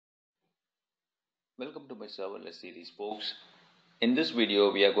Welcome to my serverless series, folks. In this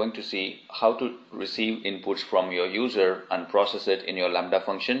video, we are going to see how to receive inputs from your user and process it in your Lambda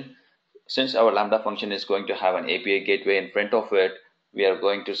function. Since our Lambda function is going to have an API gateway in front of it, we are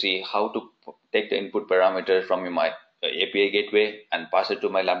going to see how to take the input parameters from my API gateway and pass it to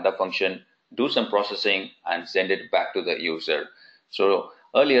my Lambda function, do some processing and send it back to the user. So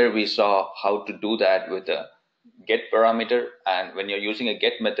earlier we saw how to do that with a get parameter, and when you're using a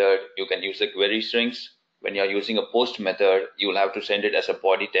get method, you can use the query strings. When you're using a post method, you'll have to send it as a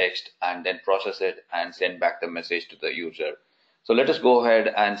body text and then process it and send back the message to the user. So let us go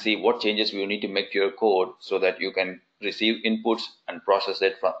ahead and see what changes you need to make to your code so that you can receive inputs and process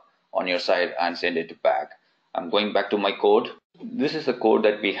it on your side and send it back. I'm going back to my code. This is the code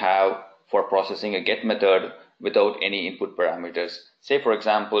that we have for processing a get method without any input parameters. Say for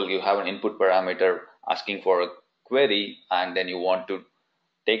example, you have an input parameter asking for a query, and then you want to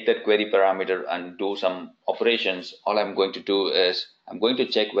take that query parameter and do some operations. All I'm going to do is I'm going to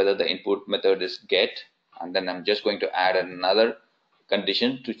check whether the input method is get, and then I'm just going to add another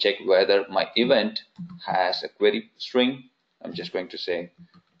condition to check whether my event has a query string. I'm just going to say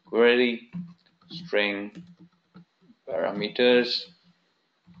query string parameters,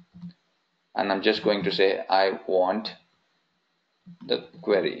 and I'm just going to say I want the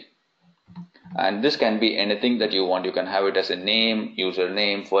query. And this can be anything that you want. You can have it as a name,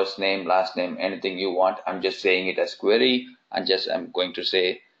 username, first name, last name, anything you want. I'm just saying it as query, and I'm going to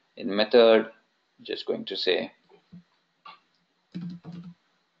say in method, just going to say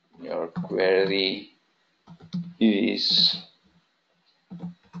your query is,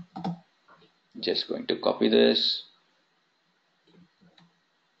 just going to copy this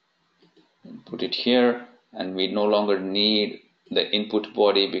and put it here, and we no longer need the input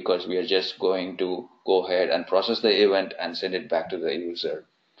body because we are just going to go ahead and process the event and send it back to the user.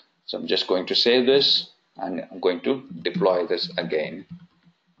 So I'm just going to save this and I'm going to deploy this again.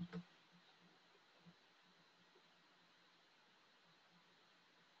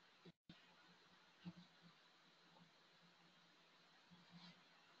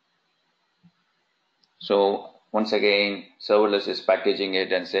 So once again, serverless is packaging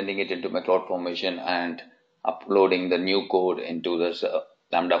it and sending it into my CloudFormation and uploading the new code into the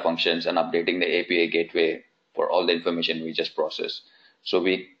Lambda functions and updating the API gateway for all the information we just processed. So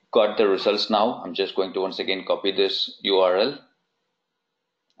we got the results now. I'm just going to once again copy this URL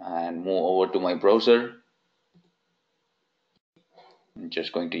and move over to my browser. I'm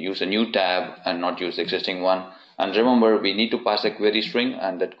just going to use a new tab and not use the existing one. And remember, we need to pass a query string,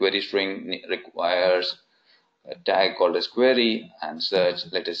 and that query string requires a tag called as query and search,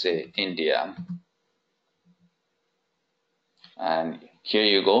 let us say India. And here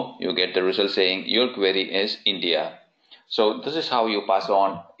you go, you get the result saying your query is India. So this is how you pass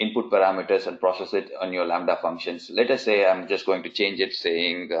on input parameters and process it on your Lambda functions. Let us say I'm just going to change it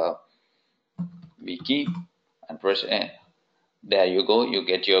saying wiki and press N. There you go, you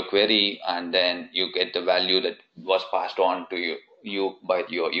get your query, and then you get the value that was passed on to you by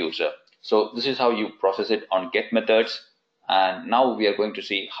your user. So this is how you process it on get methods, and now we are going to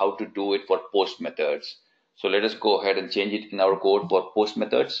see how to do it for post methods. So let us go ahead and change it in our code for post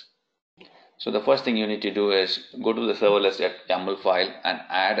methods. So the first thing you need to do is go to the serverless.yaml file and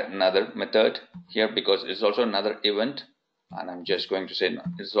add another method here, because it's also another event, and I'm just going to say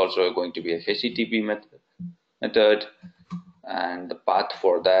it's also going to be a HTTP method, and the path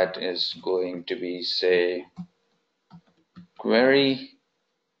for that is going to be, say, query,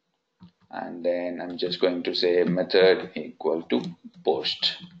 and then I'm just going to say method equal to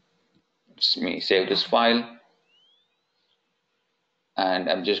post. Let me save this file, and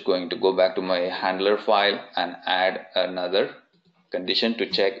I'm just going to go back to my handler file and add another condition to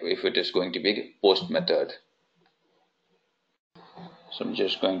check if it is going to be a post method. So I'm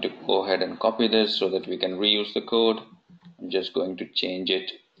just going to go ahead and copy this so that we can reuse the code. I'm just going to change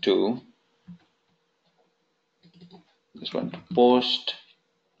it to this one, to post,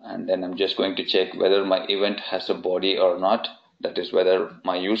 and then I'm just going to check whether my event has a body or not. That is, whether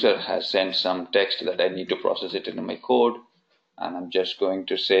my user has sent some text that I need to process it in my code. And I'm just going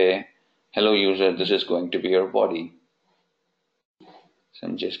to say, hello user, this is going to be your body. So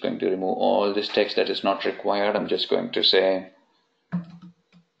I'm just going to remove all this text that is not required. I'm just going to say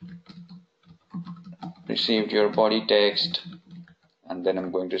received your body text, and then I'm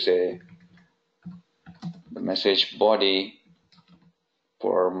going to say the message body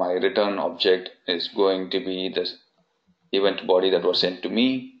for my return object is going to be this event body that was sent to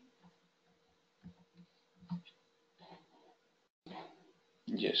me.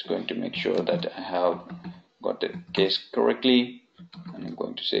 Just going to make sure that I have got the case correctly, and I'm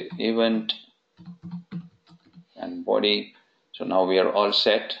going to say event and body. So now we are all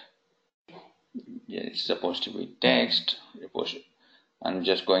set. Yeah, it's supposed to be text. I'm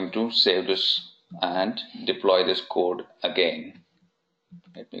just going to save this and deploy this code again.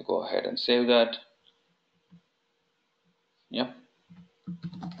 Let me go ahead and save that. Yep.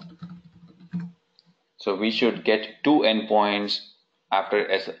 So we should get 2 endpoints after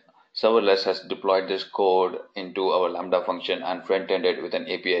Serverless has deployed this code into our Lambda function and front-ended with an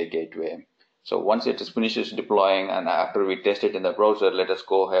API gateway. So once it finishes deploying and after we test it in the browser, let us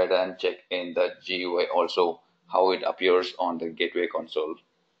go ahead and check in the GUI also how it appears on the gateway console.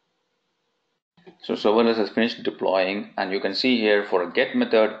 So Serverless has finished deploying, and you can see here for a get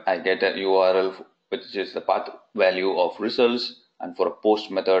method, I get a URL which is the path value of results, and for a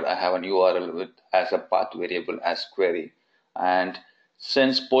post method, I have an URL with as a path variable as query. And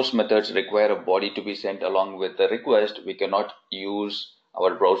since post methods require a body to be sent along with the request, we cannot use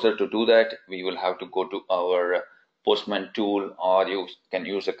our browser to do that. We will have to go to our Postman tool, or you can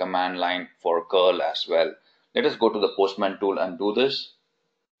use a command line for curl as well. Let us go to the Postman tool and do this.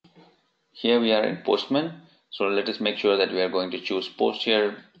 Here we are in Postman. So let us make sure that we are going to choose post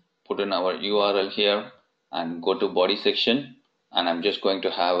here, put in our URL here and go to body section. And I'm just going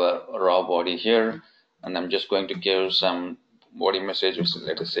to have a raw body here. And I'm just going to give some body message, which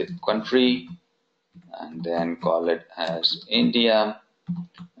let us say country, and then call it as India,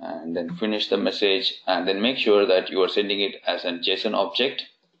 and then finish the message, and then make sure that you are sending it as a JSON object.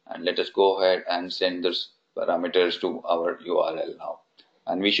 And let us go ahead and send those parameters to our URL now.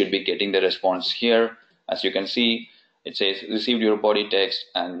 And we should be getting the response here. As you can see, it says received your body text,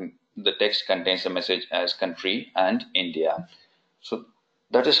 and the text contains the message as country and India. So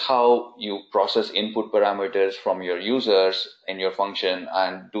that is how you process input parameters from your users in your function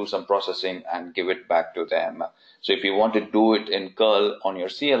and do some processing and give it back to them. So if you want to do it in curl on your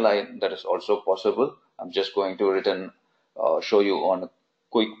CLI, that is also possible. I'm just going to show you on a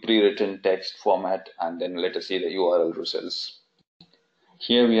quick pre-written text format, and then let us see the URL results.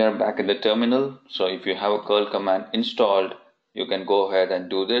 Here we are back in the terminal. So if you have a curl command installed, you can go ahead and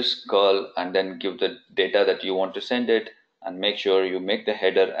do this curl and then give the data that you want to send it, and make sure you make the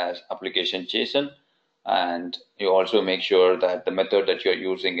header as application JSON, and you also make sure that the method that you're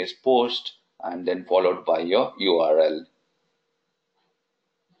using is post and then followed by your URL.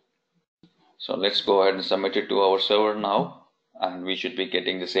 So let's go ahead and submit it to our server now, and we should be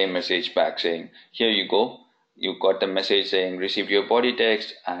getting the same message back saying, here you go. You got the message saying received your body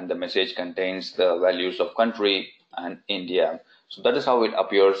text, and the message contains the values of country and India. So that is how it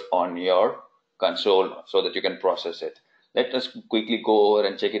appears on your console so that you can process it. Let us quickly go over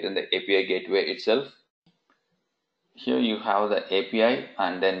and check it in the API gateway itself. Here you have the API,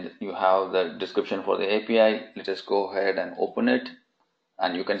 and then you have the description for the API. Let us go ahead and open it.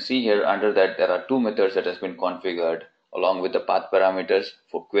 And you can see here under that there are 2 methods that has been configured along with the path parameters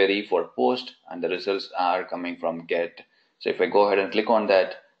for query, for post, and the results are coming from get. So if I go ahead and click on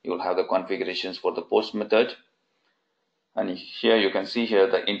that, you will have the configurations for the post method. And here you can see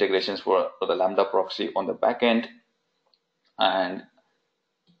here the integrations for the Lambda proxy on the back end. And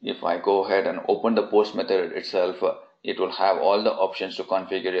if I go ahead and open the post method itself, it will have all the options to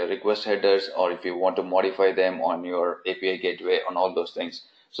configure your request headers, or if you want to modify them on your API gateway, on all those things.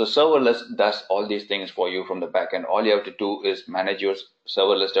 So Serverless does all these things for you from the backend. All you have to do is manage your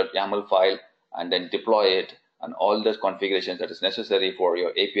serverless.yaml file and then deploy it, and all the configurations that is necessary for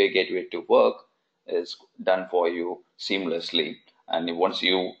your API gateway to work is done for you seamlessly. And once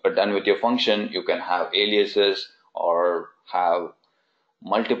you are done with your function, you can have aliases or have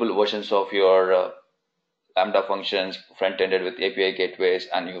multiple versions of your Lambda functions front-ended with API gateways,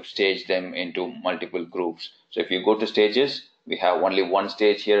 and you stage them into multiple groups. So if you go to stages, we have only one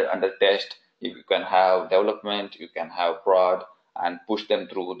stage here under test. You can have development, you can have prod, and push them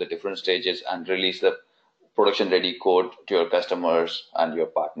through the different stages and release the production ready code to your customers and your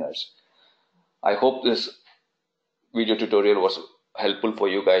partners. I hope this video tutorial was helpful for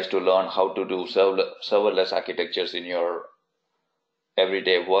you guys to learn how to do serverless architectures in your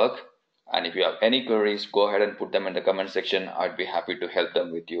everyday work. And if you have any queries, go ahead and put them in the comment section. I'd be happy to help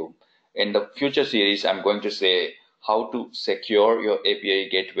them with you. In the future series, I'm going to say how to secure your API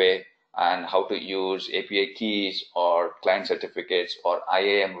gateway and how to use API keys or client certificates or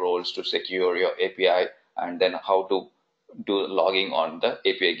IAM roles to secure your API, and then how to do logging on the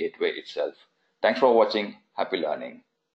API gateway itself. Thanks for watching. Happy learning.